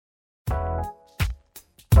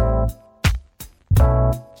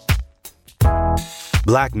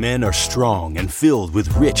Black men are strong and filled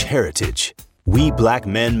with rich heritage. We Black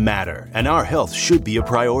men matter, and our health should be a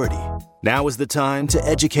priority. Now is the time to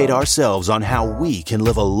educate ourselves on how we can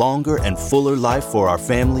live a longer and fuller life for our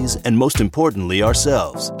families and, most importantly,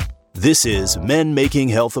 ourselves. This is Men Making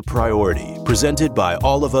Health a Priority, presented by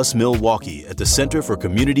All of Us Milwaukee at the Center for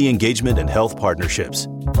Community Engagement and Health Partnerships.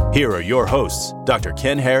 Here are your hosts, Dr.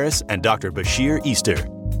 Ken Harris and Dr. Bashir Easter.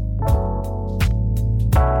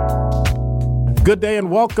 Good day and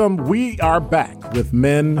welcome. We are back with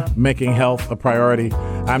Men Making Health a Priority.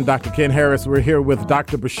 I'm Dr. Ken Harris. We're here with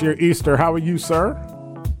Dr. Bashir Easter. How are you, sir?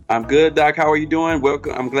 I'm good, Doc. How are you doing?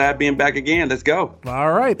 Welcome. I'm glad being back again. Let's go.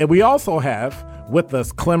 All right. And we also have with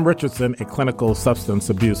us Clem Richardson, a clinical substance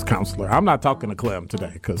abuse counselor. I'm not talking to Clem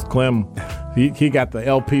today because Clem, he got the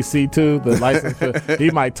LPC too, the license. He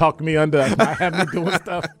might talk me under, might have me doing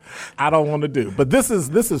stuff I don't want to do. But this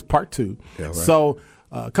is part two. Yeah, right. So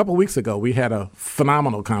a couple of weeks ago, we had a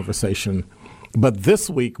phenomenal conversation. But this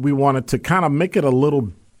week, we wanted to kind of make it a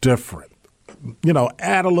little different,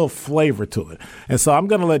 add a little flavor to it. And so I'm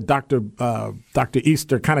going to let Dr.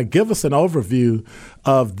 Easter kind of give us an overview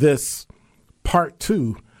of this part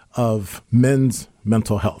two of men's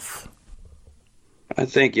mental health.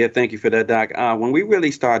 Thank you for that, Doc. When we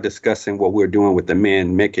really started discussing what we're doing with the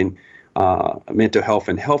men, making mental health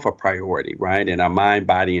and health a priority, right, in our mind,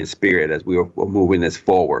 body, and spirit as we're moving this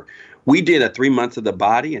forward, we did a 3 months of the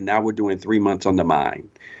body, and now we're doing 3 months on the mind.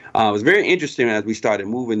 It was very interesting as we started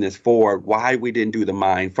moving this forward, why we didn't do the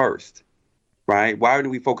mind first, right? Why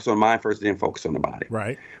didn't we focus on mind first and then focus on the body?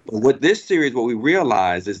 Right. But with this series, what we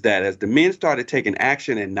realized is that as the men started taking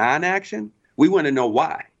action and non-action, we want to know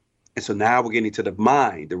why. And so now we're getting to the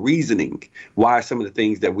mind, the reasoning, why some of the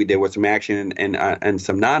things that we did with some action and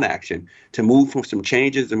some non-action to move from some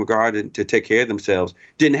changes in regard to take care of themselves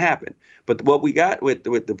didn't happen. But what we got with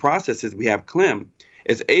the process is we have Clem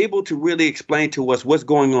is able to really explain to us what's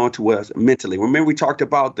going on to us mentally. Remember, we talked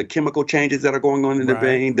about the chemical changes that are going on in the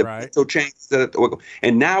brain, the mental changes that are,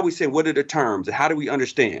 and now we say, what are the terms? How do we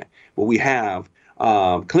understand? Well, we have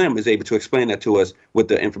Clem is able to explain that to us with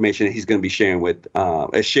the information that he's going to be sharing with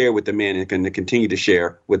the men and going to continue to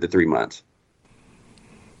share with the 3 months.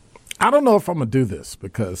 I don't know if I'm going to do this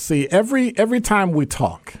because, see, every time we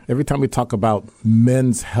talk about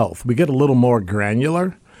men's health, we get a little more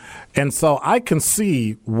granular. And so I can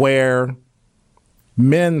see where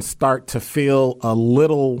men start to feel a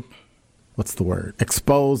little,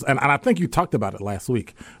 exposed. And I think you talked about it last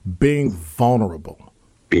week, being vulnerable.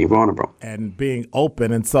 And being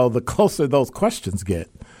open. And so the closer those questions get,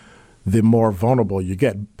 the more vulnerable you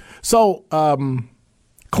get. So,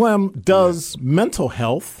 Clem, does mental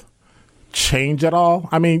health change at all?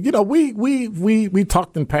 I mean, we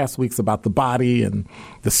talked in past weeks about the body and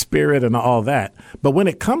the spirit and all that. But when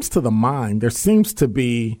it comes to the mind, there seems to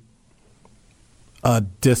be a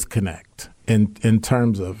disconnect in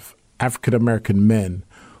terms of African-American men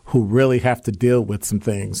who really have to deal with some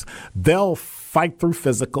things. They'll fight through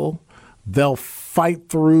physical. They'll fight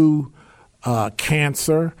through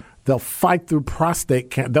cancer. They'll fight through prostate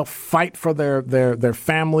cancer. They'll fight for their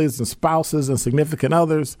families and spouses and significant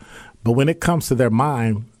others. But when it comes to their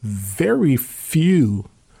mind, very few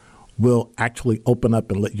will actually open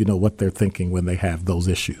up and let you know what they're thinking when they have those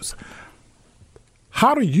issues.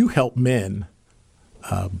 How do you help men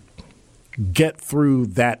get through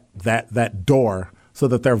that door so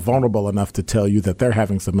that they're vulnerable enough to tell you that they're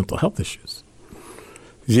having some mental health issues?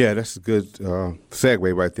 Yeah, that's a good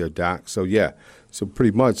segue right there, Doc. So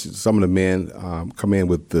pretty much some of the men come in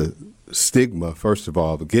with the stigma, first of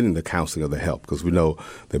all, of getting the counseling or the help, because we know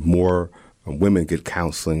that more women get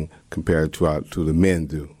counseling compared to the men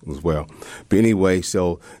do as well. But anyway,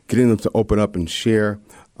 so getting them to open up and share,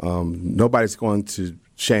 nobody's going to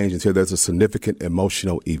change until there's a significant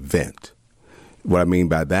emotional event. What I mean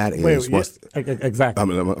by that is exactly.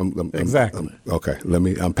 Exactly. Okay, let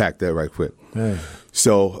me unpack that right quick. Hey.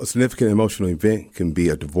 So a significant emotional event can be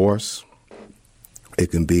a divorce. It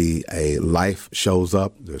can be a life shows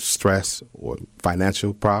up, there's stress or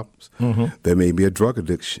financial problems. Mm-hmm. There may be a drug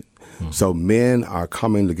addiction. Mm-hmm. So men are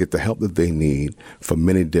coming to get the help that they need from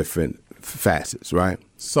many different facets, right?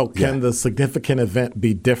 So can the significant event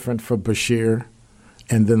be different for Bashir?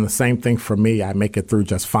 And then the same thing for me, I make it through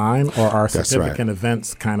just fine? Or are significant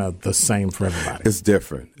events kind of the same for everybody? It's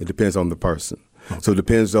different. It depends on the person. Okay. So it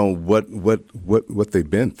depends on what they've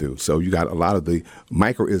been through. So you got a lot of the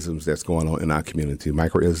microisms that's going on in our community.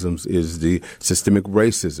 Microisms is the systemic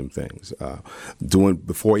racism things.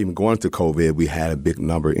 Before even going to COVID, we had a big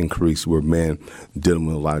number increase where men dealing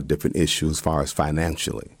with a lot of different issues as far as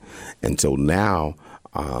financially. And so now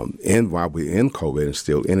And while we're in COVID and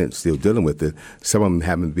still in it, still dealing with it, some of them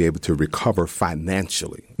haven't been able to recover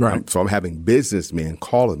financially. Right. So I'm having businessmen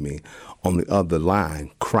calling me on the other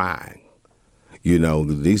line crying. You know,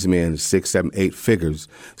 these men, 6, 7, 8 figures,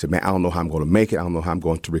 said, man, I don't know how I'm going to make it. I don't know how I'm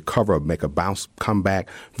going to recover, make a bounce, come back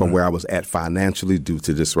from where I was at financially due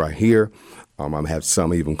to this right here. I've had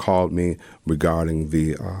some even called me regarding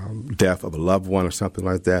the death of a loved one or something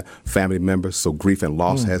like that, family members. So grief and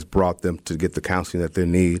loss has brought them to get the counseling that they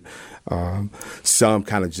need. Some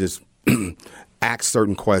kind of just ask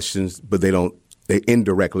certain questions, but they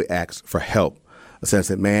indirectly ask for help. A sense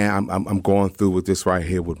that, man, I'm going through with this right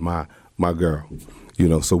here with my girl. You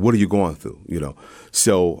know, so what are you going through? You know,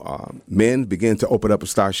 so men begin to open up and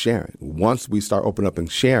start sharing. Once we start opening up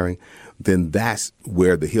and sharing, then that's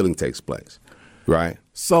where the healing takes place. Right.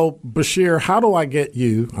 So, Bashir, how do I get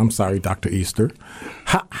you? I'm sorry, Dr. Easter.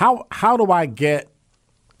 How do I get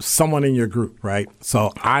someone in your group? Right.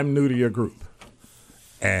 So I'm new to your group.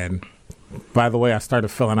 And by the way, I started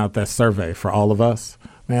filling out that survey for all of us.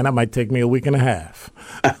 Man, that might take me a week and a half.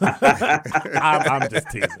 I'm just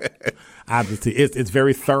teasing. It's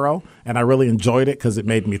very thorough, and I really enjoyed it because it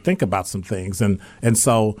made me think about some things. And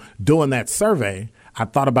so doing that survey, I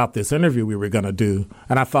thought about this interview we were going to do,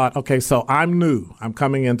 and I thought, okay, so I'm new. I'm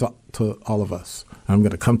coming into all of us. I'm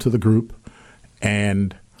going to come to the group,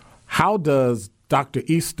 and how does Dr.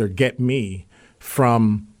 Easter get me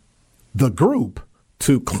from the group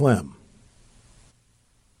to Clem?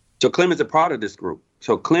 So Clem is a part of this group.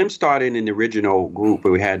 So Clem started in the original group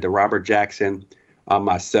where we had the Robert Jackson,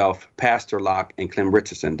 myself, Pastor Locke, and Clem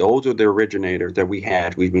Richardson. Those are the originators that we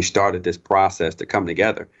had when we started this process to come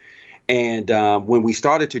together. And when we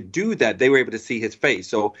started to do that, they were able to see his face.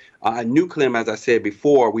 So I knew Clem, as I said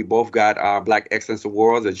before. We both got our Black Excellence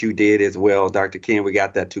Awards, as you did as well, Dr. Ken. We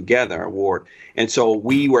got that together award. And so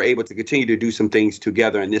we were able to continue to do some things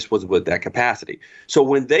together, and this was with that capacity. So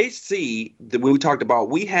when they see, when we talked about,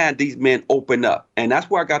 we had these men open up, and that's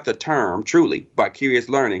where I got the term, truly, vicarious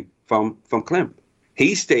learning from Clem.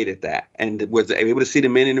 He stated that and was able to see the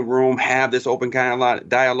men in the room have this open kind of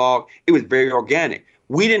dialogue. It was very organic.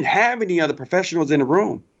 We didn't have any other professionals in the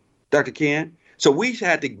room, Dr. Ken. So we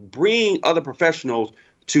had to bring other professionals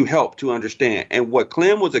to help to understand. And what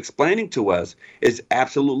Clem was explaining to us is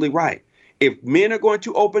absolutely right. If men are going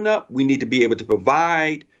to open up, we need to be able to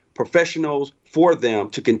provide professionals for them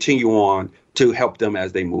to continue on to help them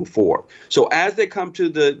as they move forward. So as they come to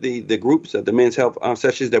the groups, the men's health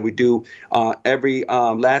sessions that we do every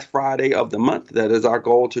last Friday of the month, that is our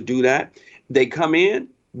goal to do that. They come in.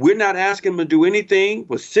 We're not asking them to do anything,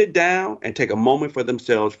 but sit down and take a moment for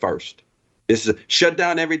themselves first. This is shut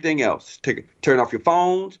down everything else. Turn off your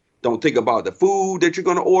phones. Don't think about the food that you're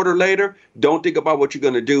going to order later. Don't think about what you're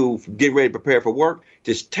going to do, get ready to prepare for work.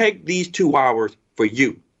 Just take these 2 hours for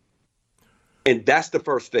you. And that's the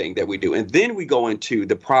first thing that we do. And then we go into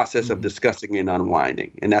the process of discussing and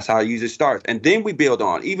unwinding. And that's how it usually starts. And then we build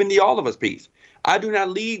on even the all of us piece. I do not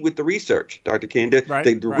lead with the research, Dr. Ken.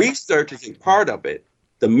 The research is a part of it.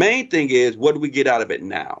 The main thing is, what do we get out of it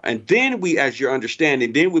now? And then we, as you're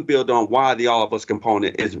understanding, then we build on why the all of us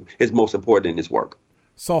component is most important in this work.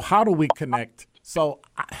 So how do we connect? So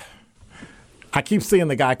I keep seeing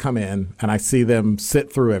the guy come in, and I see them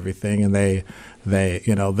sit through everything, and they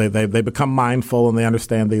become mindful, and they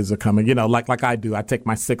understand these are coming. You know, like I do. I take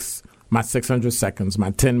my 600 seconds,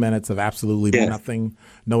 my 10 minutes of absolutely nothing,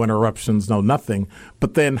 no interruptions, no nothing.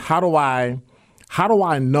 But then how do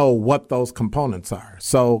I know what those components are?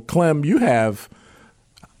 So, Clem, you have,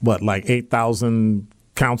 like 8,000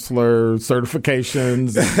 counselor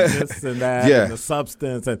certifications and this and that and the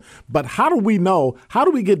substance. But how do we know, how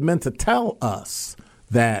do we get men to tell us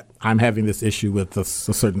that I'm having this issue with a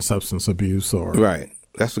certain substance abuse? Or Right.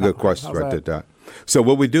 That's a good question right there, Doc. So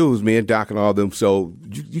what we do is me and Doc and all of them, so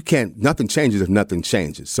you can't, nothing changes if nothing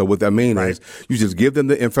changes. So what that means is you just give them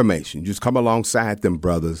the information. You just come alongside them,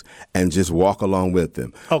 brothers, and just walk along with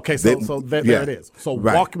them. Okay, so there it is. So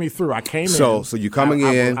walk me through. I came in. So you're coming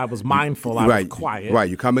in. I was mindful. I was quiet. Right.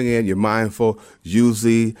 You're coming in. You're mindful.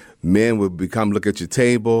 Usually men will look at your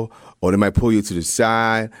table, or they might pull you to the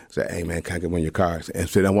side, say, hey, man, can I get one of your cars? And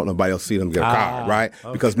say, I don't want nobody else to see them get a car, right?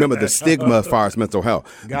 Okay. Because remember the stigma as far as mental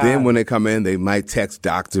health. Then when they come in, they might text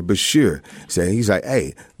Dr. Bashir. He's like,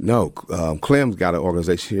 hey, no, Clem's got an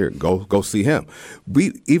organization here. Go see him.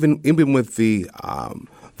 We even with the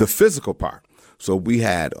physical part. So we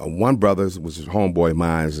had one brother, which is homeboy of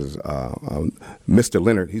mine, is Mr.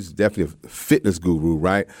 Leonard. He's definitely a fitness guru,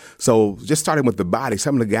 right? So just starting with the body,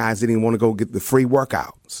 some of the guys didn't even want to go get the free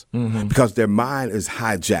workouts because their mind is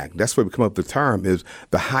hijacked. That's where we come up with the term is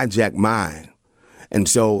the hijacked mind. And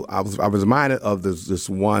so I was reminded of this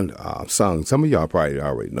one song. Some of y'all probably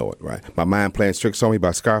already know it, right? My Mind Playing Tricks on Me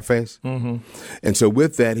by Scarface. Mm-hmm. And so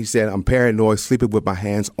with that, he said, I'm paranoid, sleeping with my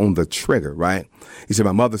hands on the trigger, right? He said,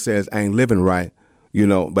 my mother says I ain't living right,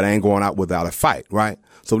 but I ain't going out without a fight, right?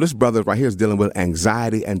 So this brother right here is dealing with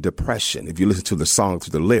anxiety and depression, if you listen to the song,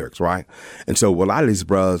 to the lyrics, right? And so a lot of these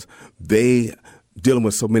brothers, they dealing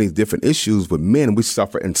with so many different issues with men, we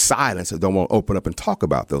suffer in silence and don't want to open up and talk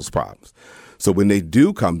about those problems. So when they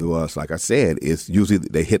do come to us, like I said, it's usually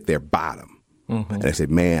they hit their bottom. Mm-hmm. And they say,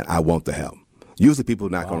 man, I want the help. Usually people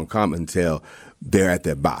are not going to come until they're at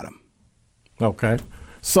their bottom. Okay.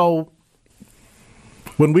 So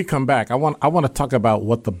when we come back, I want to talk about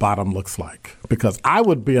what the bottom looks like, because I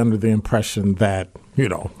would be under the impression that,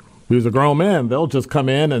 these are grown men. They'll just come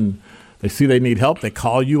in and they see they need help. They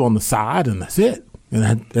call you on the side, and that's it.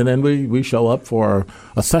 And then we show up for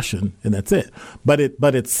a session, and that's it. But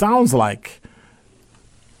it sounds like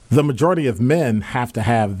the majority of men have to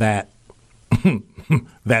have that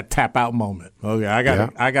that tap out moment. Okay,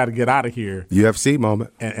 I got to get out of here. UFC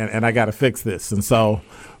moment, and I got to fix this. And so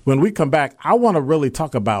when we come back, I want to really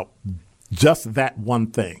talk about just that one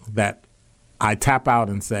thing, that I tap out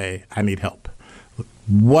and say I need help.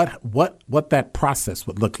 What that process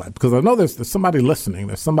would look like, because I know there's somebody listening,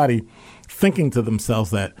 there's somebody thinking to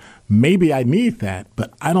themselves that maybe I need that,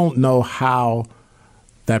 but I don't know how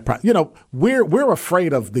that. We're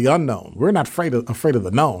afraid of the unknown. We're not afraid of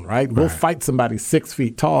the known, right? We'll fight somebody 6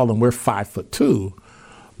 feet tall and we're 5'2",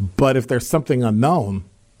 but if there's something unknown,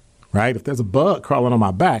 right? If there's a bug crawling on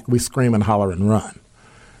my back, we scream and holler and run.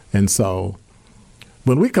 And so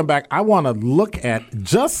when we come back, I want to look at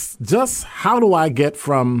just how do I get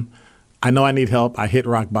from I know I need help, I hit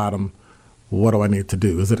rock bottom, what do I need to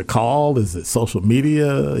do? Is it a call? Is it social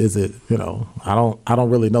media? Is it, I don't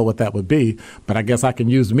really know what that would be, but I guess I can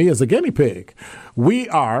use me as a guinea pig. We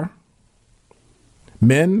are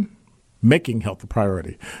men making health a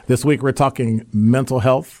priority. This week we're talking mental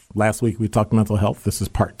health. Last week we talked mental health. This is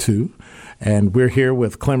part 2. And we're here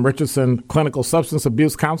with Clem Richardson, clinical substance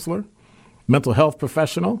abuse counselor, mental health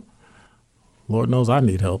professional. Lord knows I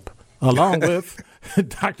need help. Along with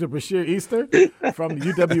Dr. Bashir Easter from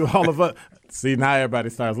the UW Hall of See, now everybody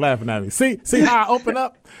starts laughing at me. See how I open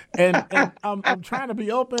up? And I'm trying to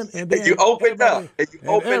be open. And then you opened up.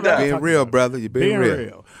 Being real, brother. You're being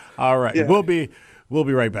real. All right. Yeah. We'll be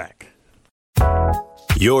right back.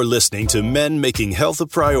 You're listening to Men Making Health a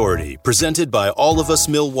Priority, presented by All of Us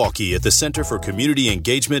Milwaukee at the Center for Community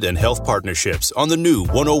Engagement and Health Partnerships on the new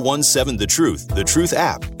 1017 The Truth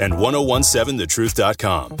app, and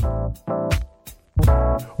 1017thetruth.com.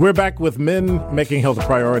 We're back with Men Making Health a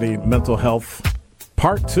Priority, mental health,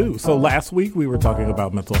 part 2. So last week we were talking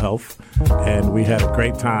about mental health, and we had a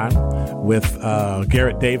great time with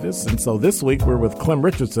Garrett Davis. And so this week we're with Clem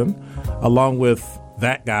Richardson, along with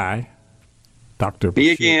that guy, Dr.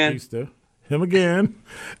 Bashir Easter, him again.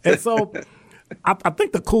 And so I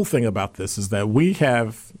think the cool thing about this is that we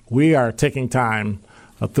are taking time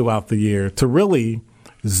throughout the year to really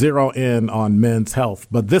zero in on men's health.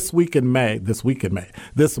 But this month in May,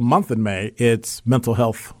 it's Mental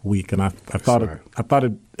Health Week. And I thought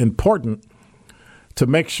it important to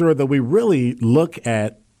make sure that we really look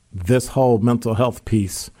at this whole mental health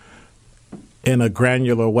piece in a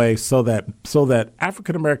granular way so that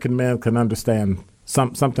African-American men can understand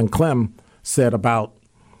something Clem said about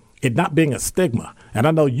it not being a stigma. And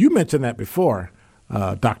I know you mentioned that before,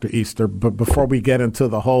 Dr. Easter, but before we get into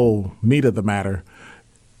the whole meat of the matter,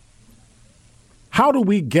 how do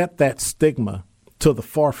we get that stigma to the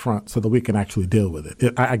forefront so that we can actually deal with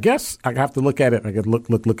it? I guess I have to look at it. I could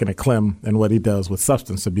looking at Clem and what he does with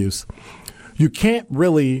substance abuse. You can't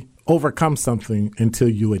really overcome something until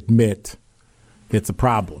you admit it's a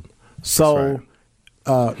problem. So,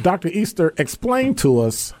 Dr. Easter, explain to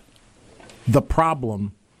us the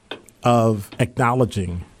problem of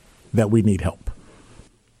acknowledging that we need help.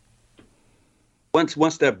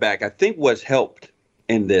 One step back, I think what's helped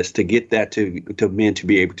in this to get that to men to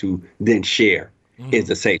be able to then share is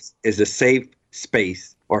a safe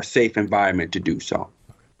space or safe environment to do so.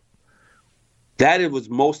 That it was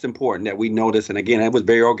most important that we noticed, and again, it was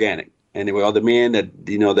very organic. And there were other men that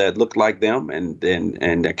that looked like them, and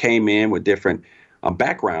that came in with different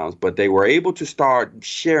backgrounds, but they were able to start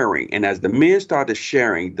sharing. And as the men started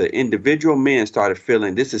sharing, the individual men started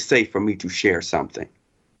feeling this is safe for me to share something,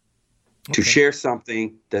 to share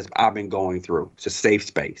something that I've been going through. It's a safe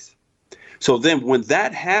space. So then, when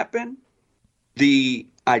that happened, the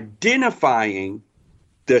identifying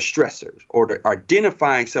the stressors or the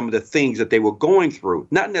identifying some of the things that they were going through,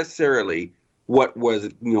 not necessarily what was,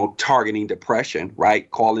 targeting depression, right?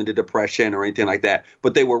 Calling to depression or anything like that.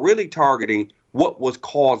 But they were really targeting what was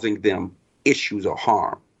causing them issues or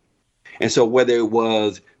harm. And so whether it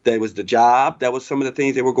was that it was the job, that was some of the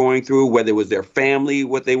things they were going through, whether it was their family,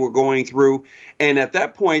 what they were going through. And at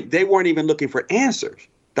that point, they weren't even looking for answers,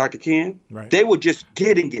 Dr. Ken. Right. They were just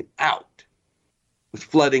getting it out, was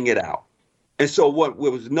flooding it out. And so what we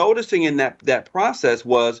was noticing in that process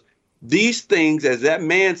was these things, as that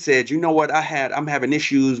man said, you know what, I'm having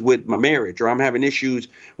issues with my marriage, or I'm having issues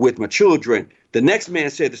with my children. The next man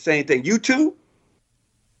said the same thing. You too?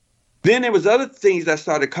 Then there was other things that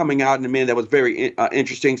started coming out in the men that was very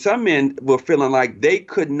interesting. Some men were feeling like they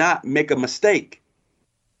could not make a mistake.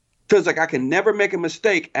 Feels like I can never make a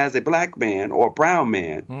mistake as a black man or a brown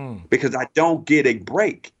man because I don't get a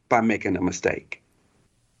break by making a mistake.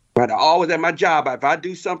 But I always at my job, if I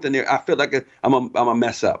do something there, I feel like I'm a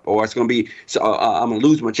mess up, or it's going to be, I'm going to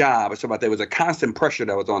lose my job or something like that. There was a constant pressure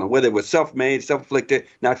that was on it, whether it was self-made, self-inflicted,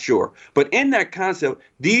 not sure. But in that concept,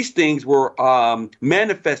 these things were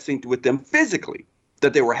manifesting with them physically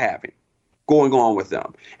that they were having going on with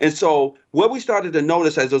them. And so what we started to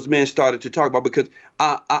notice as those men started to talk about, because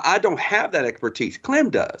I don't have that expertise, Clem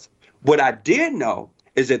does. What I did know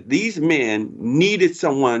is that these men needed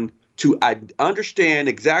someone to understand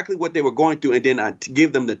exactly what they were going through, and then to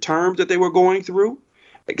give them the terms that they were going through,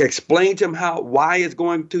 explain to them why it's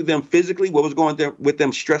going to them physically, what was going there with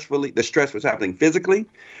them stressfully, the stress was happening physically,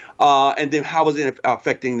 and then how was it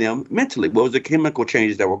affecting them mentally, what was the chemical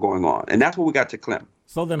changes that were going on. And that's what we got to Clem.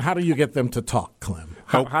 So then how do you get them to talk, Clem?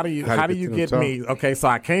 How do you get me? Okay, so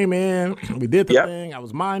I came in, we did the thing, I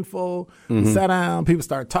was mindful, we sat down, people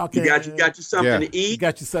started talking. You got you something to eat. You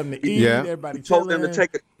got you something to eat, everybody told them to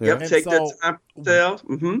take their time for themselves.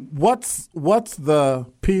 What's the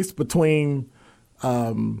piece between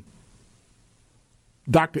Dr.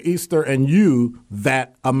 Easter and you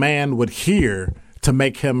that a man would hear to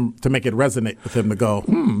make it resonate with him to go,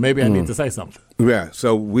 maybe I need to say something? Yeah.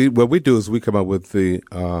 So what we do is we come up with the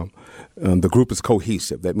group is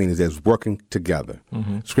cohesive. That means it's working together.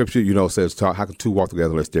 Scripture, says, how can two walk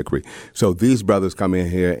together unless they agree? So these brothers come in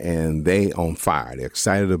here and they on fire. They're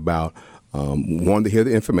excited about wanting to hear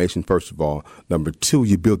the information, first of all. Number two,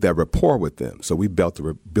 you build that rapport with them. So we built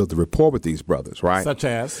the rapport with these brothers, right? Such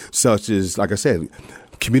as, like I said,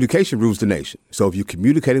 communication rules the nation. So if you're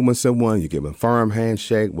communicating with someone, you give them a firm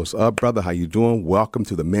handshake. What's up, brother? How you doing? Welcome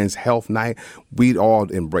to the Men's Health Night. We all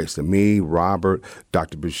embrace them. Me, Robert,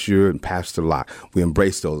 Dr. Bashir, and Pastor Locke. We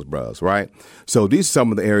embrace those brothers, right? So these are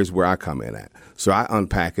some of the areas where I come in at. So I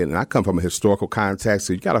unpack it, and I come from a historical context,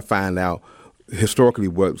 so you got to find out historically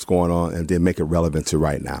what's going on and then make it relevant to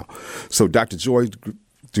right now. So Dr. Joy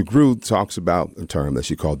DeGrood talks about a term that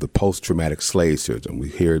she called the post-traumatic slave syndrome. We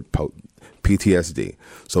hear it PTSD.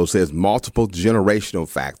 So it says multiple generational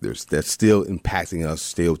factors that's still impacting us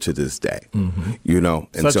still to this day.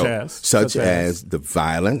 And such as the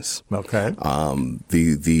violence,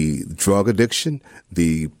 the drug addiction,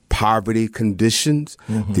 the poverty conditions,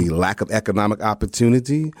 the lack of economic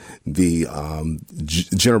opportunity, the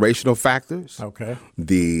generational factors,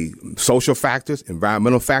 the social factors,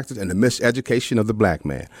 environmental factors, and the miseducation of the black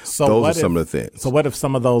man. So those are some of the things. So what if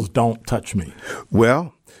some of those don't touch me?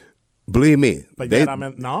 Well, believe me. But I'm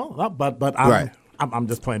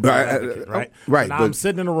just playing advocate, right? Right. Now I'm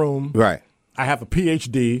sitting in a room. Right. I have a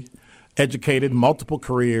PhD, educated, multiple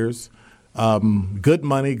careers, good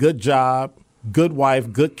money, good job, good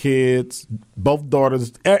wife, good kids, both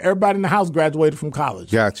daughters. Everybody in the house graduated from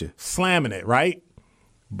college. Gotcha. Slamming it, right?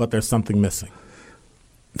 But there's something missing.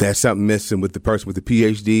 There's something missing with the person with the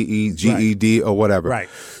PhD, GED, or whatever. Right.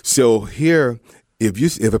 So here,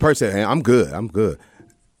 if a person says, hey, I'm good,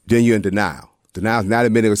 then you're in denial. Denial is not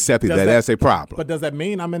admitting or accepting that that's a problem. But does that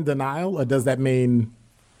mean I'm in denial, or does that mean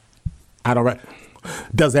I don't?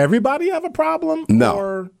 Does everybody have a problem? No.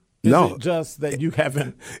 Or is it just that you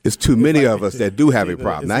haven't? It's too many of us that do have a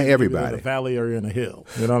problem. Not everybody. You're in a valley or you're in a hill.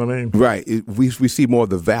 You know what I mean? Right. We see more of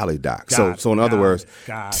the valley, Doc. So in other words,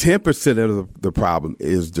 10% of the problem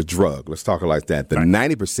is the drug. Let's talk it like that. The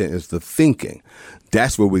 90% is the thinking.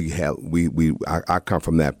 That's where I come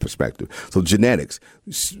from that perspective. So genetics,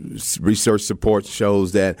 research support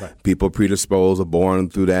shows that people predisposed or born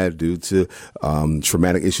through that due to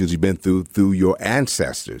traumatic issues you've been through your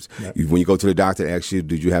ancestors. When you go to the doctor and ask you,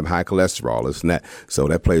 did you have high cholesterol, this and that. So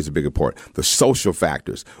that plays a bigger part. The social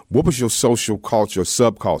factors. What was your social culture,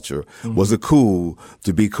 subculture? Mm-hmm. Was it cool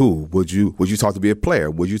to be cool? Would you taught to be a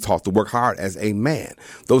player? Would you taught to work hard as a man?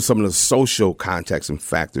 Those are some of the social contexts and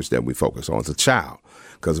factors that we focus on as a child.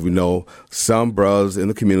 Because we know some brothers in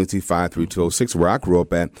the community, 53206, where I grew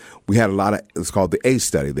up at, we had a lot of, it's called the ACE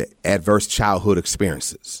study, the adverse childhood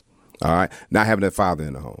experiences. All right? Not having a father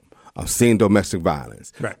in the home. Seeing domestic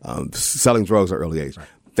violence. Right. Selling drugs at early age. Right.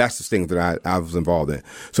 That's the thing that I was involved in.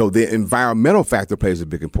 So the environmental factor plays a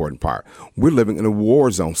big important part. We're living in a war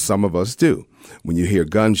zone. Some of us do. When you hear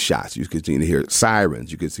gunshots, you continue to hear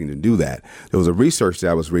sirens. You continue to do that. There was a research that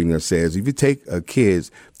I was reading that says if you take a kid's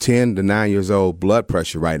 10 to 9 years old blood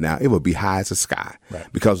pressure right now, it would be high as the sky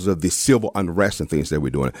because of the civil unrest and things that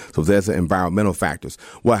we're doing. So there's the environmental factors.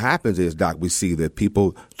 What happens is, Doc, we see that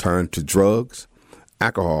people turn to drugs,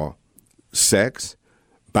 alcohol, sex,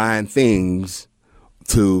 buying things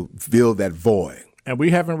to fill that void. And we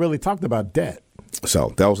haven't really talked about debt.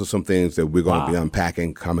 So those are some things that we're going to be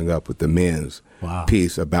unpacking coming up with the men's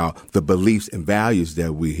piece about the beliefs and values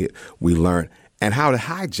that we learn and how it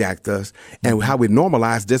hijacked us and how we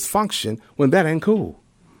normalize dysfunction when that ain't cool.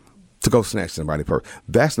 To go snatch somebody's purse.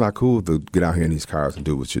 That's not cool to get out here in these cars and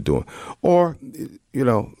do what you're doing. Or,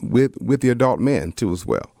 with the adult men too as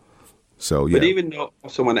well. So, yeah. But even though I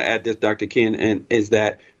also want to add this, Dr. Ken, and is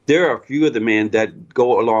that there are a few of the men that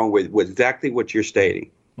go along with exactly what you're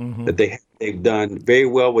stating, that they've done very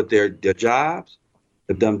well with their jobs,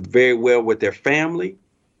 they've done very well with their family,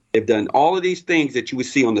 they've done all of these things that you would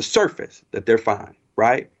see on the surface that they're fine,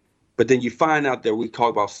 right? But then you find out that we talk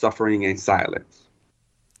about suffering and silence.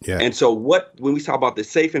 Yeah. And so when we talk about the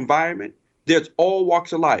safe environment, there's all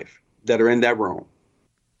walks of life that are in that room,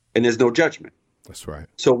 and there's no judgment. That's right.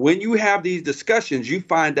 So when you have these discussions, you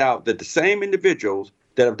find out that the same individuals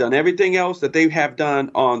that have done everything else that they have done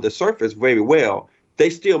on the surface very well, they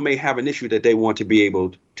still may have an issue that they want to be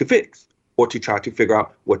able to fix or to try to figure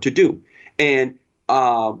out what to do. And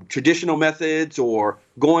traditional methods or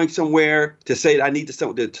going somewhere to say I need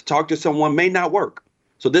to talk to someone may not work.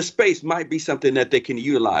 So this space might be something that they can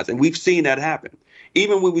utilize. And we've seen that happen.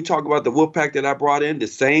 Even when we talk about the Wolfpack that I brought in, the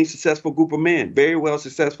same successful group of men, very well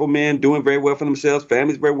successful men, doing very well for themselves,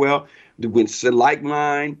 families very well, with like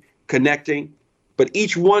mind, connecting. But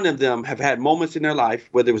each one of them have had moments in their life,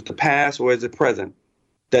 whether it was the past or as the present,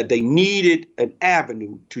 that they needed an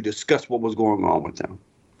avenue to discuss what was going on with them.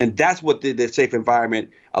 And that's what the safe environment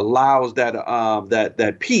allows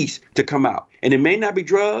that piece to come out. And it may not be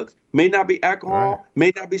drugs, may not be alcohol,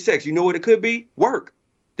 may not be sex. You know what it could be? Work.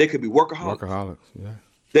 They could be workaholics. Yeah.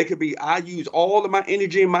 They could be, I use all of my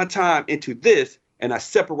energy and my time into this, and I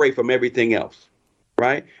separate from everything else,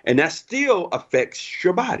 right? And that still affects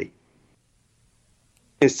your body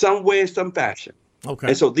in some way, in some fashion. Okay.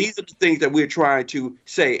 And so these are the things that we're trying to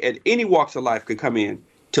say at any walks of life could come in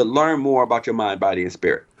to learn more about your mind, body, and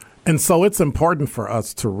spirit. And so it's important for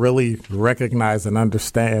us to really recognize and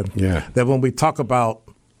understand that when we talk about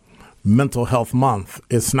Mental Health Month,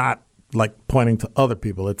 it's not like pointing to other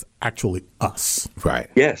people. It's actually us. Right.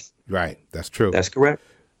 Yes. Right. That's true. That's correct.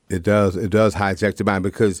 It does hijack the mind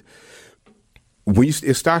because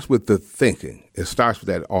it starts with the thinking. It starts with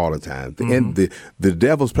that all the time. The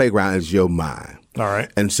devil's playground is your mind. All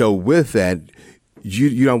right. And so with that,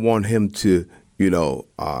 you don't want him to,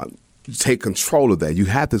 take control of that. You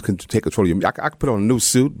have to take control of your. I could put on a new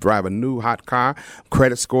suit, drive a new hot car,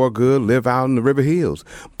 credit score good, live out in the River Hills.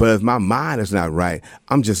 But if my mind is not right,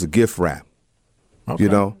 I'm just a gift wrap.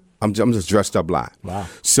 Okay. I'm just dressed up live. Wow.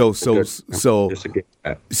 So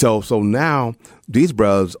now these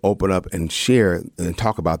brothers open up and share and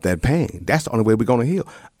talk about that pain. That's the only way we're going to heal.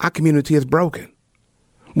 Our community is broken.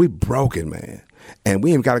 We're broken, man. And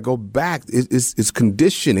we ain't got to go back. It's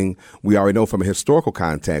conditioning. We already know from a historical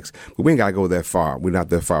context, but we ain't got to go that far. We're not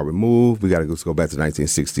that far removed. We got to go back to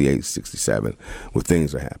 1968, 67, where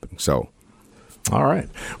things are happening. So, all right.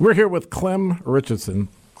 We're here with Clem Richardson,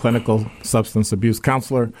 clinical substance abuse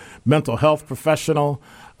counselor, mental health professional,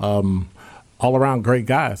 all-around great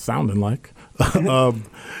guy, sounding like.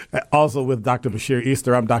 Also with Dr. Bashir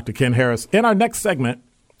Easter, I'm Dr. Ken Harris. In our next segment,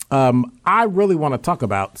 I really want to talk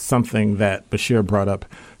about something that Bashir brought up,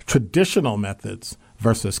 traditional methods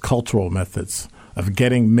versus cultural methods of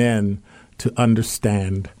getting men to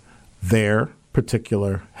understand their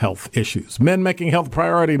particular health issues. Men making health a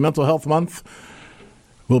priority, Mental Health Month.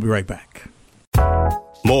 We'll be right back.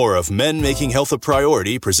 More of Men Making Health a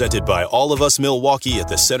Priority, presented by All of Us Milwaukee at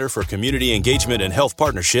the Center for Community Engagement and Health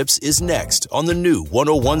Partnerships, is next on the new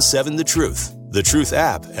 1017 The Truth, The Truth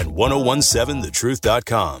app, and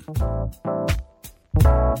 1017thetruth.com.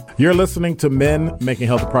 You're listening to Men Making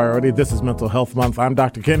Health a Priority. This is Mental Health Month. I'm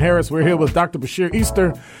Dr. Ken Harris. We're here with Dr. Bashir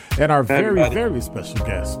Easter and our very special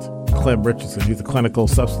guest, Clem Richardson. He's a clinical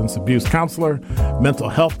substance abuse counselor, mental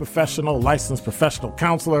health professional, licensed professional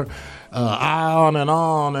counselor, on and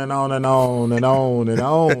on and on and on and on and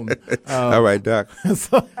on. All right, Doc.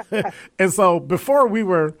 And so before we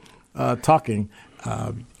were talking,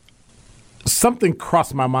 something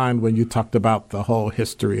crossed my mind when you talked about the whole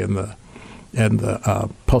history and the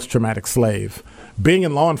post-traumatic slave. Being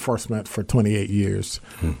in law enforcement for 28 years,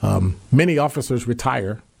 many officers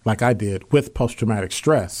retire, like I did, with post-traumatic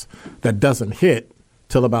stress that doesn't hit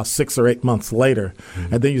till about 6 or 8 months later.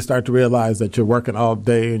 And then you start to realize that you're working all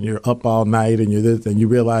day and you're up all night and you're this, and you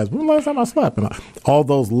realize, when last time I slept? And all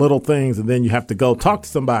those little things. And then you have to go talk to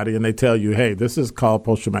somebody and they tell you, hey, this is called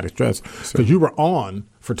post-traumatic stress because you were on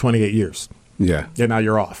for 28 years. Yeah. And now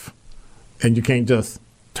you're off. And you can't just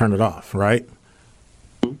turn it off, right?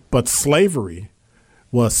 But slavery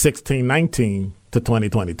was 1619 to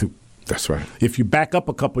 2022. That's right. If you back up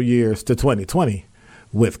a couple years to 2020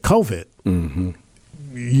 with COVID,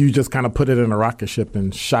 you just kind of put it in a rocket ship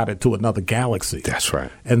and shot it to another galaxy. That's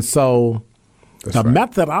right. And so the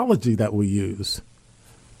methodology that we use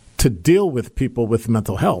to deal with people with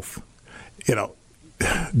mental health,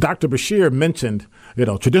 Dr. Bashir mentioned,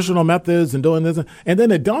 traditional methods and doing this. And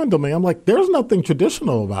then it dawned on me, I'm like, there's nothing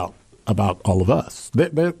traditional about all of us.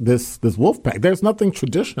 This wolf pack, there's nothing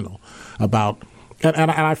traditional about.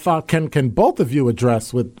 And I thought, can both of you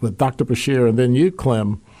address with Dr. Bashir and then you,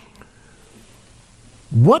 Clem,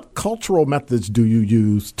 what cultural methods do you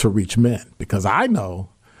use to reach men? Because I know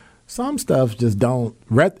some stuff just doesn't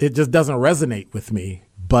resonate with me.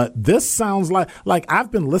 But this sounds like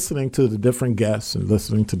I've been listening to the different guests and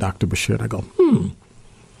listening to Dr. Bashir, and I go,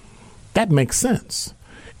 that makes sense.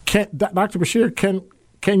 Dr. Bashir,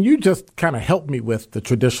 can you just kind of help me with the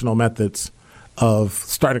traditional methods of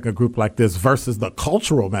starting a group like this versus the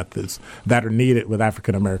cultural methods that are needed with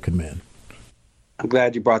African-American men? I'm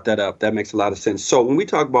glad you brought that up. That makes a lot of sense. So when we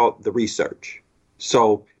talk about the research,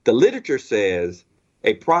 so the literature says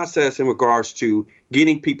a process in regards to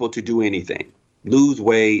getting people to do anything, lose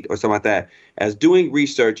weight or something like that, as doing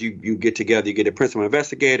research, you get together, you get a principal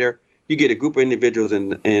investigator, you get a group of individuals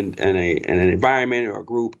in an environment or a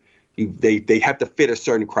group. They have to fit a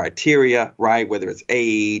certain criteria, right? Whether it's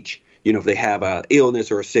age, if they have a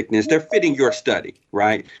illness or a sickness, they're fitting your study,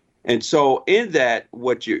 right? And so in that,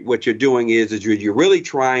 what you're doing is you're really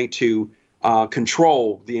trying to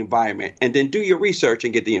control the environment and then do your research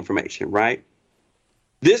and get the information, right?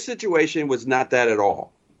 This situation was not that at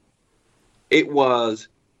all. It was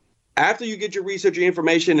after you get your research, your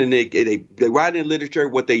information, and they write in literature,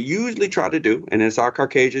 what they usually try to do, and it's our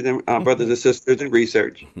Caucasian brothers and sisters in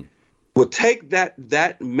research, will take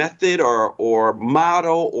that method or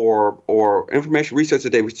model or information research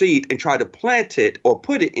that they received and try to plant it or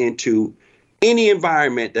put it into any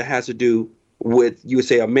environment that has to do with, you would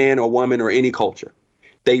say, a man or woman or any culture.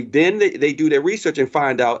 They do their research and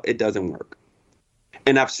find out it doesn't work.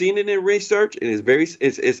 And I've seen it in research, and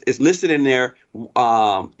it's listed in there.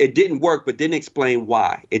 It didn't work, but didn't explain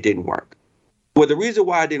why it didn't work. Well, the reason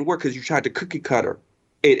why it didn't work is you tried to cookie cutter.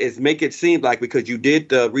 It is make it seem like because you did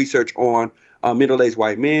the research on middle-aged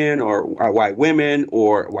white men or white women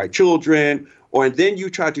or white children, and then you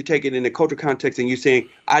tried to take it in the cultural context and you're saying,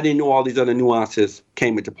 I didn't know all these other nuances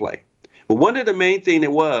came into play. But one of the main things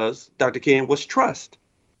it was, Dr. Ken, was trust.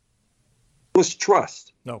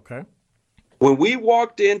 Okay. When we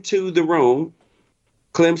walked into the room,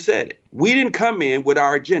 Clem said it. We didn't come in with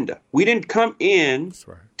our agenda. We didn't come in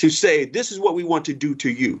to say, this is what we want to do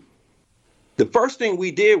to you. The first thing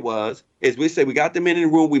we did is we said we got them in the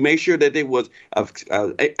room. We made sure that there was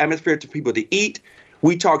an atmosphere to people to eat.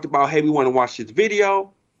 We talked about, hey, we want to watch this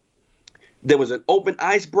video. There was an open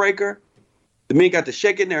icebreaker. The men got to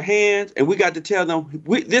shake in their hands, and we got to tell them,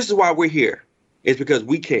 this is why we're here. It's because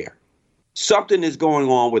we care. Something is going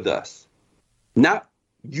on with us. Not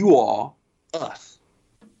you all, us.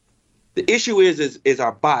 The issue is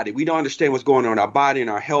our body. We don't understand what's going on in our body and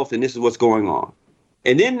our health, and this is what's going on.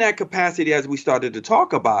 And in that capacity, as we started to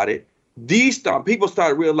talk about it, people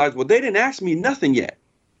started realizing, well, they didn't ask me nothing yet.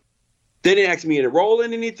 They didn't ask me to enroll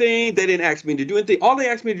in anything. They didn't ask me to do anything. All they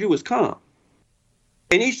asked me to do was come.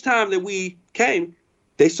 And each time that we came,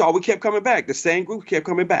 they saw we kept coming back. The same group kept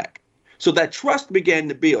coming back. So that trust began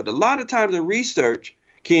to build. A lot of times in research,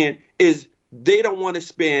 Ken, is they don't want to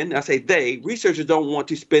spend, researchers don't want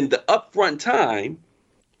to spend the upfront time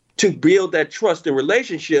to build that trust and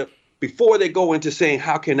relationship before they go into saying,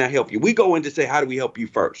 how can I help you? We go in to say, how do we help you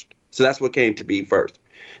first? So that's what came to be first.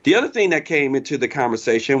 The other thing that came into the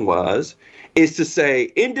conversation is to say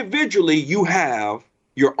individually you have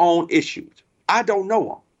your own issues. I don't know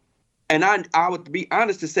them. And I would be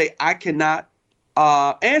honest to say I cannot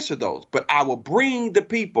answer those, but I will bring the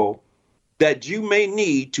people that you may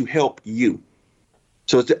need to help you.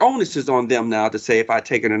 So it's the onus is on them now to say if I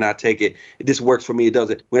take it or not take it, this works for me, it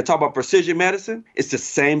doesn't. When I talk about precision medicine, it's the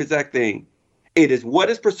same exact thing. It is what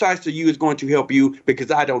is precise to you is going to help you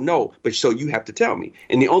because I don't know, but so you have to tell me.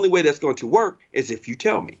 And the only way that's going to work is if you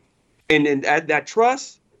tell me. And then that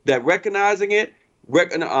trust, that recognizing it,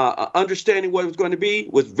 understanding what it was going to be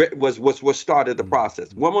was what started the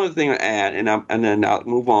process. One more thing to add, and then I'll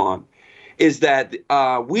move on, is that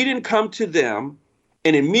we didn't come to them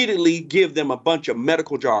and immediately give them a bunch of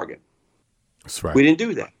medical jargon. That's right. We didn't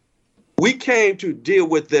do that. We came to deal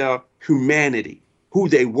with their humanity, who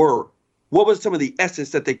they were. What was some of the essence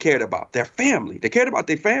that they cared about? Their family. They cared about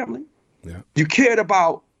their family. Yeah. You cared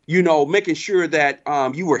about, making sure that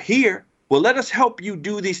you were here. Well, let us help you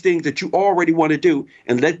do these things that you already want to do,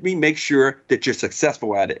 and let me make sure that you're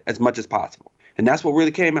successful at it as much as possible. And that's what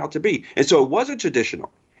really came out to be. And so it wasn't traditional.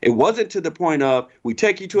 It wasn't to the point of we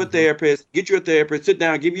take you to a therapist, get you a therapist, sit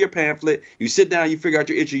down, give you a pamphlet. You sit down, you figure out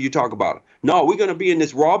your issue, you talk about it. No, we're going to be in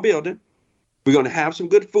this raw building. We're going to have some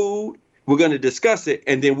good food. We're going to discuss it,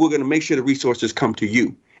 and then we're going to make sure the resources come to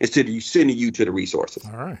you instead of you sending you to the resources.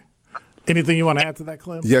 All right. Anything you want to add to that,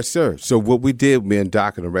 Clem? Yes, sir. So what we did, me and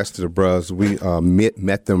Doc and the rest of the brothers, we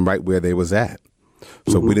met them right where they was at.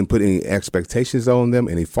 So we didn't put any expectations on them,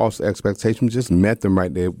 any false expectations. Just met them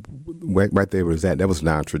right there where it was at. That was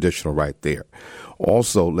non-traditional right there.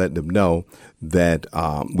 Also, let them know that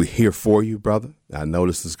we're here for you, brother. I know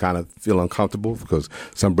this is kind of feel uncomfortable because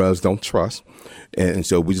some brothers don't trust. And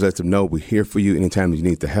so we just let them know we're here for you anytime you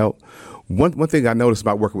need the help. One thing I noticed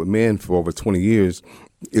about working with men for over 20 years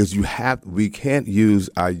is we can't use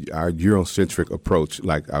our Eurocentric approach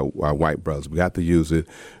like our white brothers. We have to use it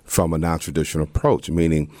from a non-traditional approach,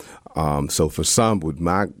 meaning, so for some, with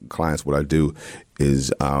my clients, what I do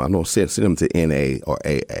is I don't send them to NA or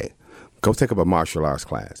AA. Go take up a martial arts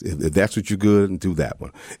class. If that's what you're good at, do that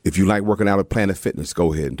one. If you like working out at Planet Fitness,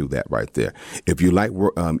 go ahead and do that right there. If you like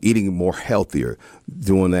eating more healthier,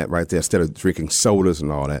 doing that right there, instead of drinking sodas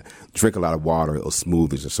and all that, drink a lot of water or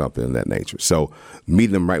smoothies or something of that nature. So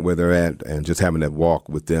meeting them right where they're at and just having that walk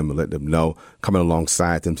with them and let them know, coming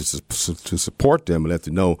alongside them to support them and let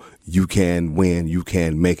them know you can win, you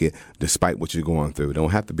can make it despite what you're going through. It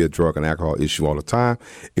don't have to be a drug and alcohol issue all the time.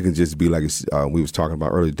 It can just be like we was talking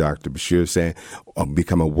about earlier, Dr. Bashir saying,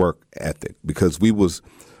 become a work ethic, because we was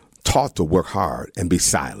taught to work hard and be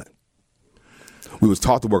silent. We was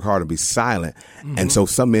taught to work hard and be silent. Mm-hmm. And so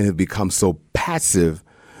some men have become so passive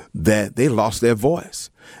that they lost their voice.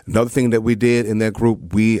 Another thing that we did in that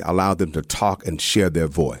group, we allowed them to talk and share their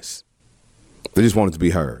voice. They just wanted to be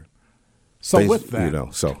heard. So with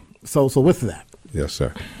that, So with that, yes,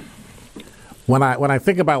 sir. When I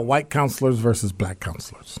think about white counselors versus black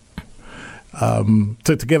counselors,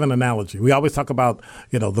 to give an analogy, we always talk about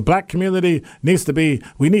the black community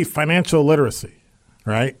we need financial literacy,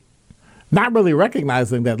 right? Not really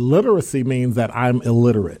recognizing that literacy means that I'm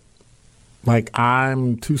illiterate, like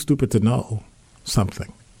I'm too stupid to know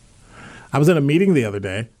something. I was in a meeting the other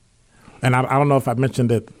day, and I don't know if I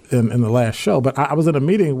mentioned it in the last show, but I was in a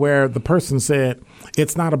meeting where the person said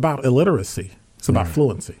it's not about illiteracy, it's about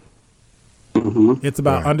fluency. Mm-hmm. It's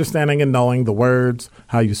about understanding and knowing the words,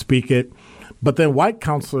 how you speak it. But then white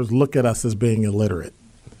counselors look at us as being illiterate.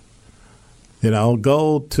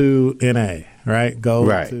 Go to NA, right? Go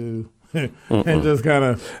to and just kind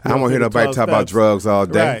of. I don't want to hear nobody talk about drugs all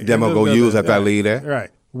day. Right. Demo go use after I leave there. Right.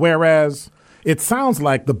 Whereas it sounds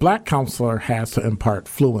like the black counselor has to impart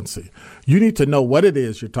fluency. You need to know what it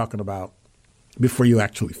is you're talking about before you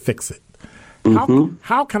actually fix it. Mm-hmm.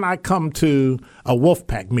 How can I come to a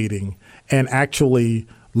Wolfpack meeting and actually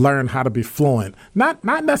learn how to be fluent? Not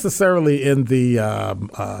necessarily in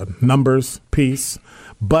the numbers piece,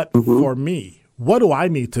 but for me, what do I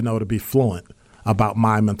need to know to be fluent about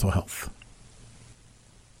my mental health?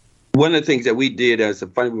 One of the things that we did,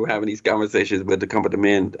 we were having these conversations with the company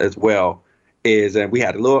men as well, is we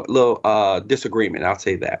had a little disagreement. I'll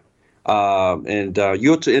say that. And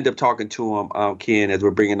you'll end up talking to them, Ken, as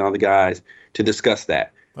we're bringing on the guys to discuss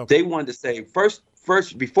that. Okay. They wanted to say, first,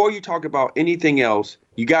 before you talk about anything else,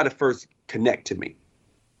 you got to first connect to me,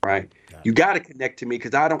 right? You got to connect to me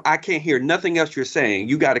because I can't hear nothing else you're saying.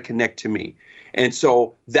 You got to connect to me. And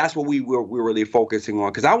so that's what we're really focusing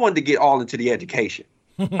on, because I wanted to get all into the education.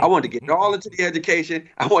 I wanted to get all into the education.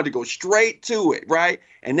 I wanted to go straight to it, right?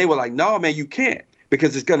 And they were like, no, man, you can't,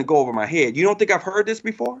 because it's going to go over my head. You don't think I've heard this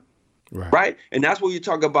before? right? And that's where you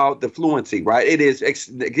talk about the fluency, right? It is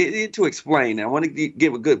to explain. And I want to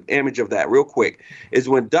give a good image of that real quick. Is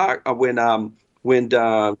when Julia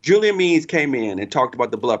Means came in and talked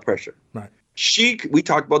about the blood pressure. Right. We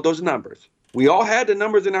talked about those numbers. We all had the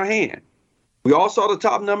numbers in our hand. We all saw the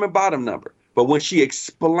top number and bottom number. But when she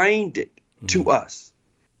explained it to us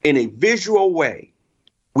in a visual way,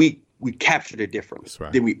 we captured it differently.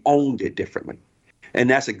 Right. Then we owned it differently. And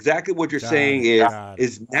that's exactly what you're saying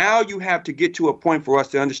is now you have to get to a point for us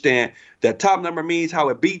to understand that top number means how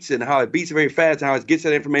it beats and how it beats very fast and how it gets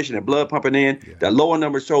that information and blood pumping in. Yeah. That lower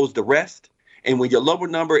number shows the rest. And when your lower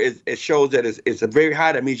number it shows that it's a very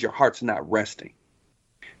high, that means your heart's not resting.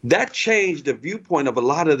 That changed the viewpoint of a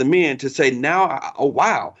lot of the men to say now, oh,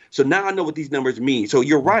 wow. So now I know what these numbers mean. So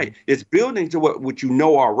you're right. It's building to what you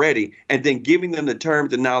know already and then giving them the terms,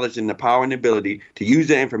 the knowledge, and the power and ability to use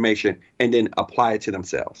that information and then apply it to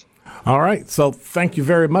themselves. All right. So thank you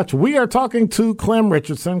very much. We are talking to Clem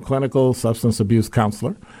Richardson, clinical substance abuse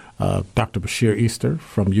counselor, Dr. Bashir Easter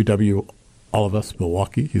from UW All of Us,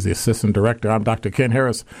 Milwaukee. He's the assistant director. I'm Dr. Ken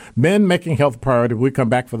Harris. Men making health a priority. We come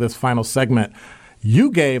back for this final segment.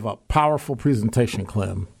 You gave a powerful presentation,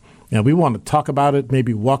 Clem, and we want to talk about it,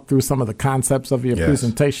 maybe walk through some of the concepts of your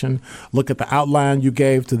presentation, look at the outline you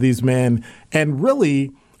gave to these men, and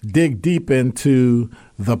really dig deep into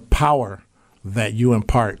the power that you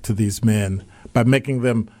impart to these men by making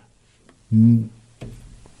them,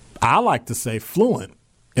 I like to say, fluent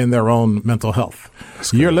in their own mental health.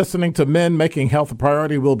 You're listening to Men Making Health a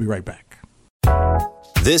Priority. We'll be right back.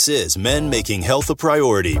 This is Men Making Health a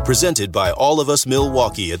Priority, presented by All of Us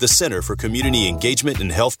Milwaukee at the Center for Community Engagement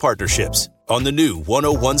and Health Partnerships on the new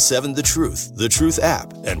 1017 The Truth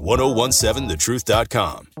app and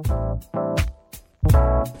 1017thetruth.com.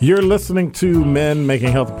 You're listening to Men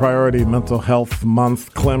Making Health a Priority, Mental Health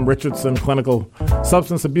Month. Clem Richardson, clinical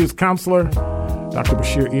substance abuse counselor. Dr.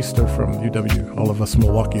 Bashir Easter from UW All of Us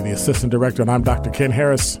Milwaukee, the assistant director, and I'm Dr. Ken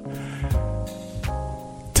Harris.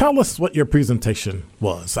 Tell us what your presentation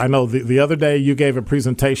was. I know the other day you gave a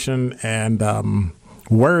presentation, and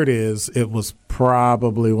word is it was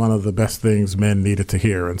probably one of the best things men needed to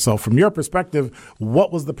hear. And so from your perspective,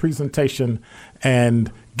 what was the presentation?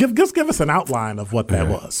 And give us an outline of what that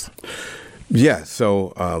was. Yeah,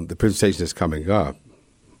 so the presentation is coming up,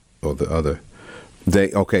 or the other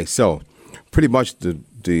day. Okay, so pretty much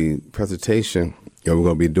the presentation we're going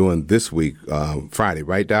to be doing this week, Friday,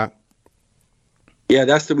 right, Doc?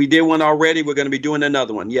 Yeah, we did one already. We're going to be doing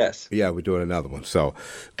another one. Yes. Yeah, we're doing another one. So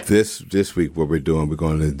this week, what we're doing, we're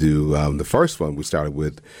going to do the first one we started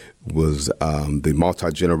with was the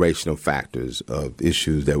multi-generational factors of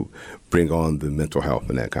issues that bring on the mental health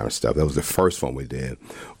and that kind of stuff. That was the first one we did,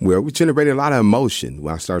 where we generated a lot of emotion.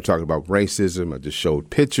 When I started talking about racism, I just showed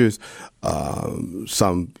pictures.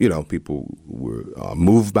 Some, people were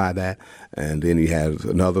moved by that. And then you had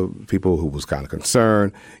another people who was kind of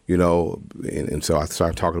concerned, and so I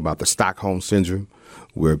started talking about the Stockholm Syndrome,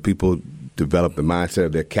 where people develop the mindset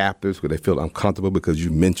of their captors, where they feel uncomfortable because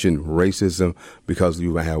you mentioned racism, because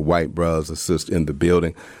you might have white brothers or sisters in the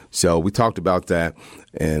building. So we talked about that,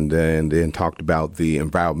 and then talked about the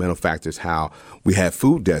environmental factors, how we have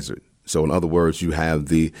food desert. So in other words, you have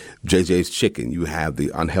the JJ's Chicken, you have the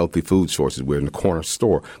unhealthy food sources. We're in the corner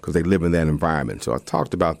store because they live in that environment. So I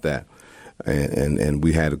talked about that. And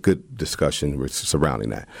we had a good discussion surrounding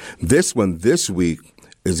that. This week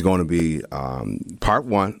is going to be part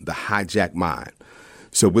one, the hijacked mind.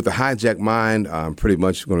 So with the hijacked mind, I'm pretty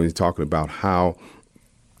much going to be talking about how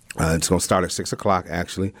it's going to start at 6 o'clock,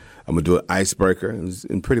 actually. I'm going to do an icebreaker,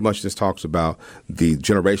 and pretty much just talks about the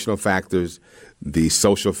generational factors, the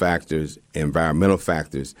social factors, environmental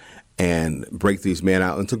factors, and break these men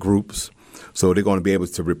out into groups. So they're going to be able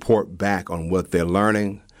to report back on what they're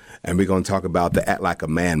learning. And we're going to talk about the Act Like a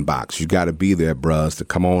Man box. You got to be there, bros, to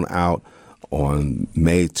come on out on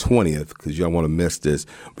May 20th, because you don't want to miss this.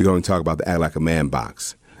 We're going to talk about the Act Like a Man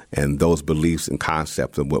box and those beliefs and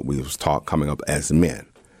concepts of what we was taught coming up as men.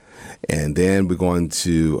 And then we're going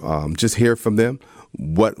to just hear from them.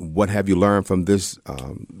 What have you learned from this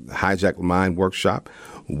Hijack Mind workshop?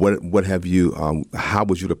 What have you? How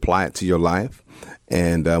would you apply it to your life?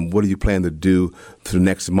 And what do you plan to do for the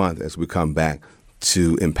next month as we come back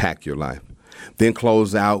to impact your life? Then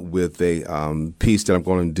close out with a piece that I'm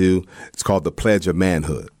going to do. It's called the Pledge of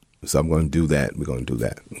Manhood. So I'm going to do that. We're going to do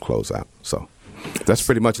that and close out. So that's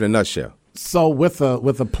pretty much in a nutshell. So with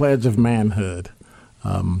a Pledge of Manhood,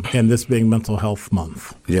 and this being Mental Health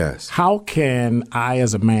Month, yes, how can I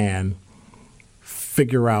as a man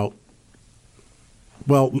figure out,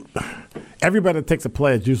 well, everybody that takes a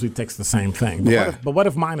pledge usually takes the same thing. But what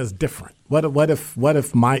if mine is different? What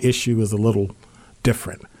if my issue is a little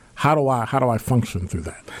different? How do I function through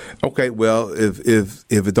that? Okay, well, if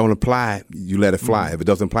it don't apply, you let it fly. If it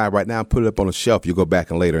doesn't apply right now, put it up on a shelf. You go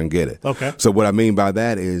back and later and get it. Okay. So what I mean by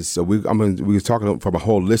that is, we were talking from a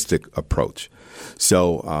holistic approach.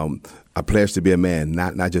 So I pledged to be a man,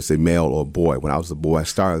 not just a male or a boy. When I was a boy,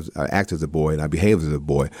 I acted as a boy and I behaved as a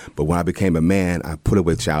boy. But when I became a man, I put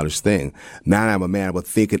away childish thing. Now that I'm a man, I would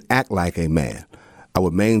think and act like a man. I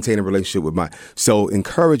would maintain a relationship with so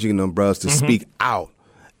encouraging them brothers to speak out.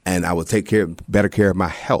 And I would take better care of my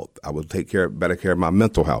health. I would take better care of my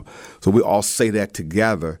mental health. So we all say that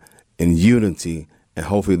together in unity, and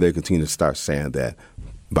hopefully they continue to start saying that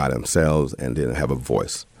by themselves and then have a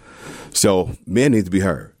voice. So men need to be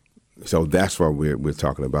heard. So that's why we're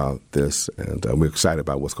talking about this, and we're excited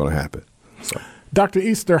about what's going to happen. So. Dr.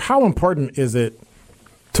 Easter, how important is it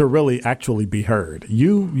to really actually be heard?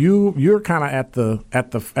 You're kind of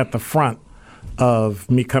at the front of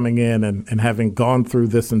me coming in and having gone through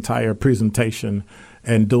this entire presentation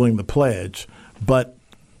and doing the pledge. But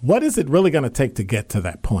what is it really going to take to get to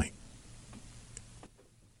that point?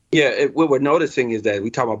 Yeah, what we're noticing is that we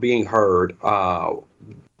talk about being heard.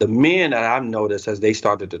 The men that I've noticed as they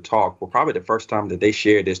started to talk were probably the first time that they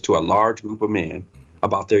shared this to a large group of men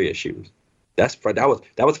about their issues. That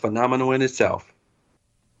was phenomenal in itself.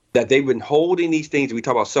 That they've been holding these things. We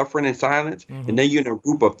talk about suffering in silence, and then you're in a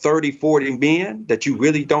group of 30, 40 men that you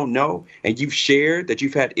really don't know, and you've shared that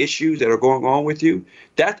you've had issues that are going on with you.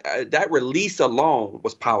 That release alone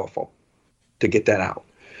was powerful to get that out.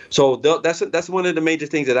 So that's one of the major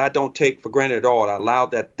things that I don't take for granted at all. I allow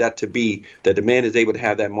that to be, that the man is able to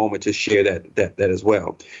have that moment to share that as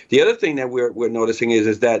well. The other thing that we're noticing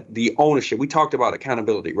is that the ownership. We talked about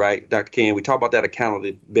accountability, right, Dr. Ken? We talked about that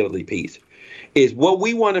accountability piece. Is what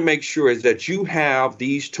we want to make sure is that you have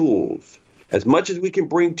these tools as much as we can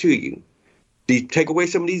bring to you. Take away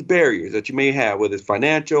some of these barriers that you may have, whether it's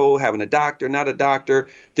financial, having a doctor, not a doctor.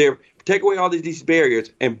 Take away all these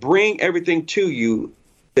barriers and bring everything to you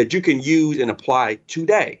that you can use and apply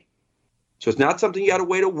today. So it's not something you got to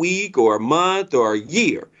wait a week or a month or a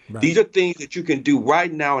year. Right. These are things that you can do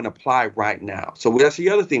right now and apply right now. So that's the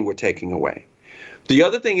other thing we're taking away. The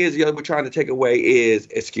other thing we're trying to take away is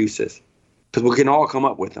excuses. Because we can all come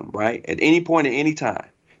up with them, right? At any point, at any time.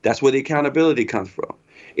 That's where the accountability comes from.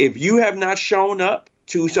 If you have not shown up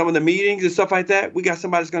to some of the meetings and stuff like that, we got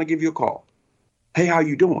somebody that's going to give you a call. Hey, how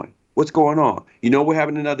you doing? What's going on? We're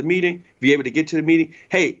having another meeting. Be able to get to the meeting.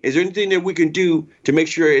 Hey, is there anything that we can do to make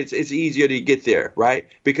sure it's easier to get there, right?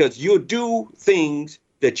 Because you'll do things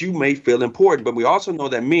that you may feel important, but we also know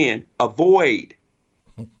that men avoid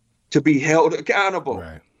to be held accountable.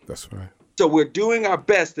 Right. That's right. So we're doing our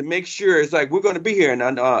best to make sure it's like we're going to be here.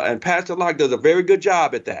 And Pastor Locke does a very good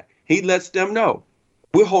job at that. He lets them know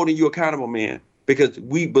we're holding you accountable, man, because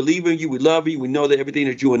we believe in you. We love you. We know that everything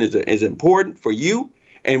that you're doing is important for you.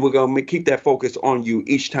 And we're going to keep that focus on you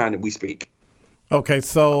each time that we speak. Okay,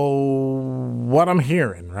 so what I'm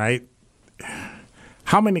hearing, right?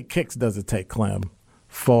 How many kicks does it take, Clem,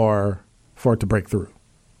 for it to break through?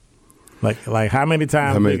 Like how many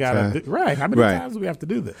times we got to do? Right, how many times do we have to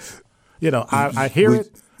do this? I hear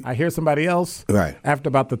it. I hear somebody else. Right. After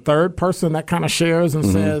about the third person that kind of shares and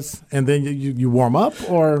says, and then you warm up,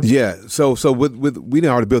 or So we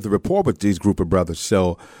already built a rapport with these group of brothers.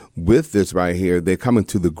 So with this right here, they come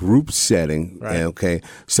into the group setting. Right. Okay.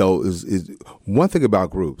 So is one thing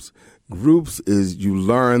about groups. Groups is you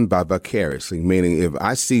learn by vicariously, meaning if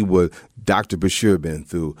I see what Dr. Bashir been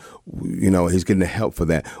through, he's getting the help for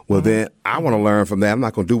that. Well, then I want to learn from that. I'm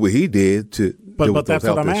not going to do what he did to. But that's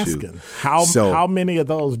what I'm asking. How many of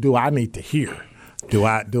those do I need to hear?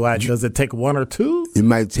 Does it take one or two? It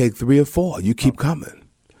might take 3 or 4. You keep coming.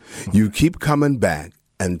 You keep coming back.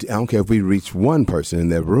 And I don't care if we reach one person in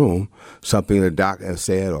that room, something the doc has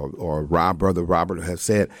said or Brother Robert has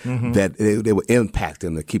said, that they will impact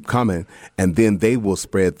them to keep coming. And then they will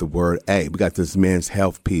spread the word, hey, we got this men's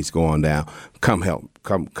health piece going down. Come help.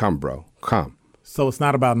 Come, bro. Come. So it's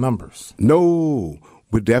not about numbers? No.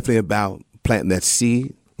 We're definitely about planting that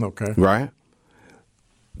seed. Okay. Right?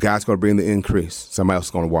 God's going to bring the increase. Somebody else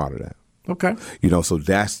is going to water that. Okay. So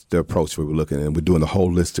that's the approach we were looking at. And we're doing the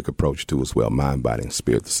holistic approach too as well, mind, body, and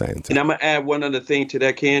spirit at the same time. And I'm going to add one other thing to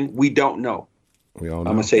that, Ken. We don't know. We don't know.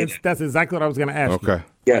 I'm going to say that's exactly what I was going to ask you. Okay.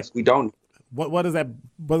 Yes, we don't. What does that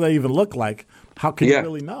even look like? How can you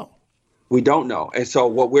really know? We don't know. And so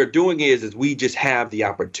what we're doing is we just have the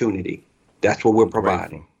opportunity. That's what we're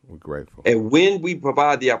providing. We're grateful. And when we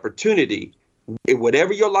provide the opportunity,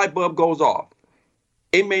 whatever your light bulb goes off,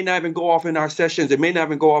 It may not even go off in our sessions. It may not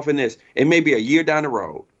even go off in this. It may be a year down the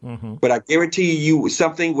road. Mm-hmm. But I guarantee you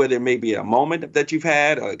something, whether it may be a moment that you've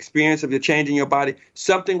had or experience of your change in your body,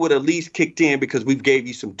 something would at least kicked in because we've gave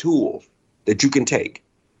you some tools that you can take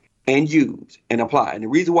and use and apply. And the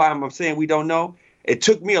reason why I'm saying we don't know, it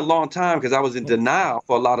took me a long time because I was in denial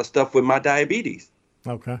for a lot of stuff with my diabetes.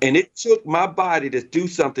 Okay. And it took my body to do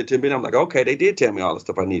something to me. And I'm like, okay, they did tell me all the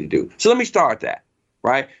stuff I need to do. So let me start that.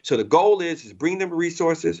 Right. So the goal is bring them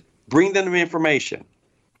resources, bring them information.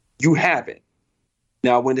 You have it.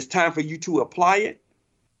 Now, when it's time for you to apply it,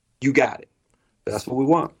 you got it. That's what we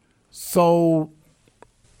want. So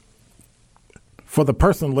for the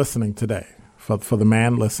person listening today, for the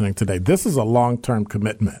man listening today, this is a long-term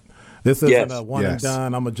commitment. This isn't a one and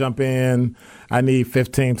done. I'm going to jump in. I need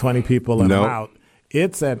 15, 20 people and I'm out.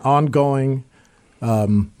 It's an ongoing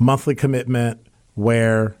monthly commitment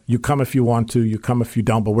where you come if you want to, you come if you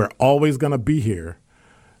don't, but we're always going to be here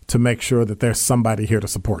to make sure that there's somebody here to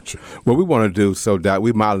support you. What we want to do, so Doc,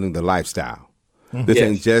 we're modeling the lifestyle. Mm-hmm. This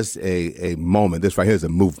ain't just a moment. This right here is a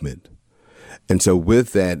movement. And so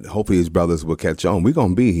with that, hopefully his brothers will catch on. We're going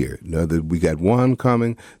to be here. You know, we got 1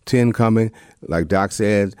 coming, 10 coming. Like Doc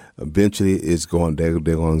said, eventually they're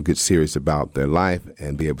going to get serious about their life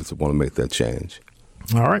and be able to want to make that change.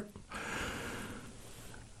 All right.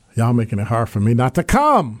 Y'all making it hard for me not to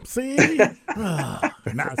come. See, y'all.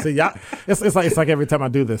 It's like every time I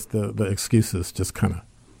do this, the excuses just kind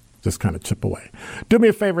of chip away. Do me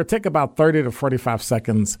a favor, take about 30 to 45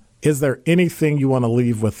 seconds. Is there anything you want to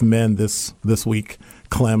leave with men this week,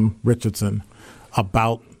 Clem, Richardson,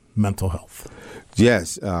 about mental health?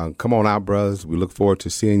 Yes, come on out, brothers. We look forward to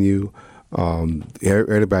seeing you.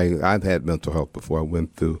 Everybody, I've had mental health before. I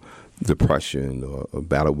went through depression or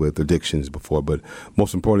battle with addictions before, but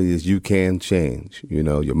most importantly is you can change,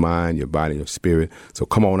 your mind, your body, your spirit. So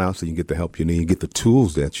come on out so you can get the help you need, get the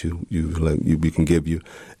tools that we can give you,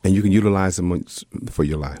 and you can utilize them for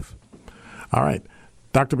your life. All right.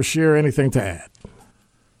 Dr. Bashir, anything to add?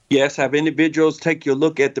 Yes, have individuals take your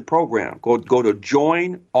look at the program. Go to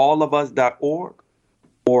joinallofus.org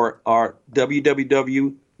or our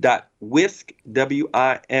www.wisc.edu,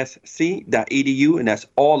 and that's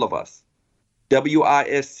all of us,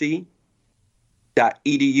 wisc.edu,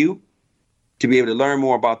 to be able to learn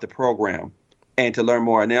more about the program and to learn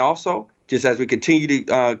more. And then also, just as we continue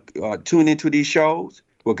to tune into these shows,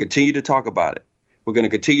 we'll continue to talk about it. We're going to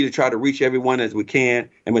continue to try to reach everyone as we can.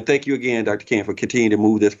 And we thank you again, Dr. Ken, for continuing to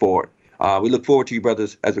move this forward. We look forward to you,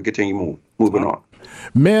 brothers, as we continue moving on.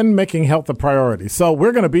 Men making health a priority. So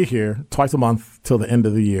we're going to be here twice a month till the end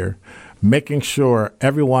of the year, making sure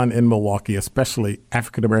everyone in Milwaukee, especially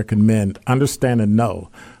African-American men, understand and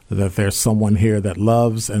know that there's someone here that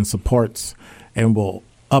loves and supports and will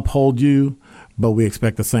uphold you. But we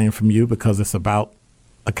expect the same from you because it's about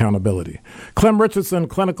accountability. Clem Richardson,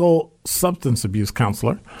 clinical substance abuse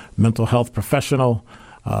counselor, mental health professional,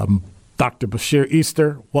 Dr. Bashir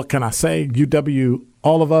Easter, what can I say? UW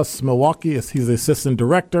All of Us Milwaukee, he's the assistant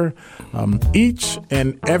director. Each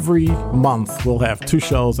and every month we'll have 2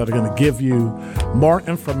 shows that are going to give you more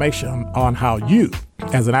information on how you,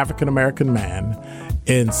 as an African-American man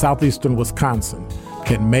in southeastern Wisconsin,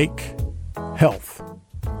 can make health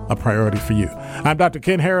a priority for you. I'm Dr.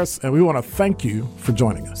 Ken Harris, and we want to thank you for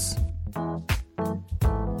joining us.